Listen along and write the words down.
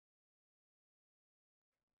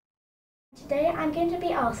Today I'm going to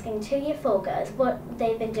be asking 2 Year 4 girls what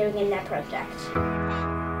they've been doing in their project.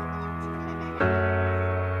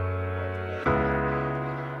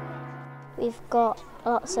 We've got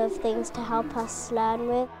lots of things to help us learn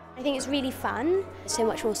with. I think it's really fun, so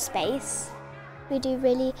much more space. We do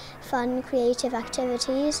really fun, creative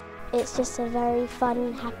activities. It's just a very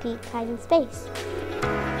fun, happy kind of space.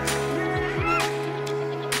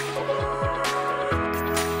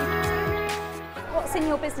 What's in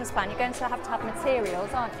your business plan? You're going to have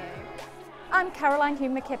materials, aren't you? I'm Caroline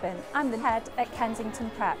Hume-McKibben. I'm the head at Kensington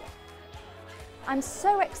Prep. I'm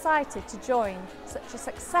so excited to join such a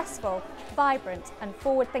successful, vibrant and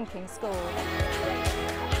forward-thinking school.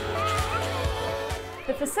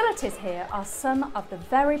 The facilities here are some of the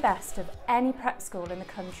very best of any prep school in the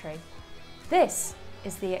country. This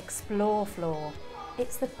is the Explore floor.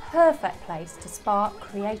 It's the perfect place to spark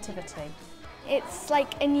creativity. It's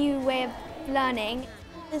like a new way of learning.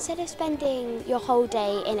 Instead of spending your whole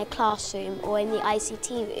day in a classroom or in the ICT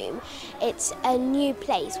room, it's a new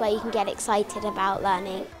place where you can get excited about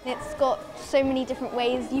learning. It's got so many different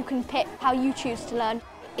ways you can pick how you choose to learn.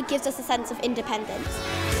 It gives us a sense of independence.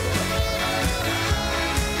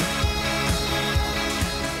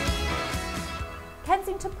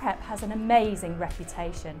 Kensington Prep has an amazing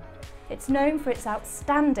reputation. It's known for its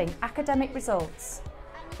outstanding academic results.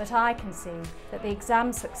 But I can see that the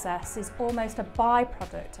exam success is almost a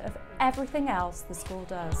byproduct of everything else the school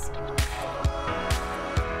does.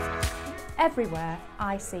 Everywhere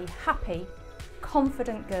I see happy,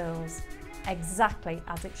 confident girls, exactly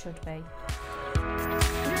as it should be.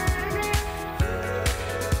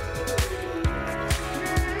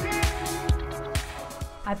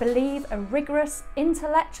 I believe a rigorous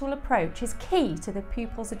intellectual approach is key to the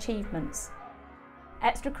pupils' achievements.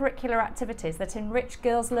 Extracurricular activities that enrich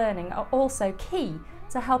girls' learning are also key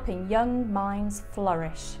to helping young minds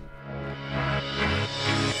flourish.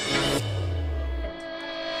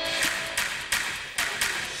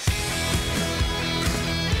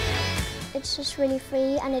 It's just really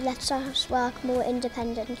free and it lets us work more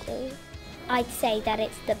independently. I'd say that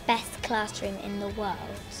it's the best classroom in the world.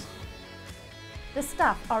 The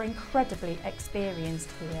staff are incredibly experienced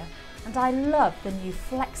here, and I love the new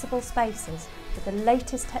flexible spaces with the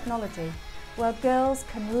latest technology where girls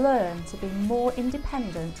can learn to be more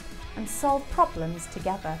independent and solve problems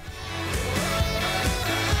together.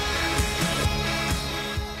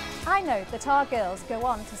 I know that our girls go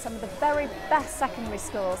on to some of the very best secondary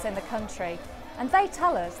schools in the country, and they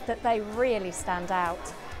tell us that they really stand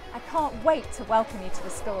out. I can't wait to welcome you to the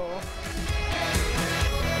school.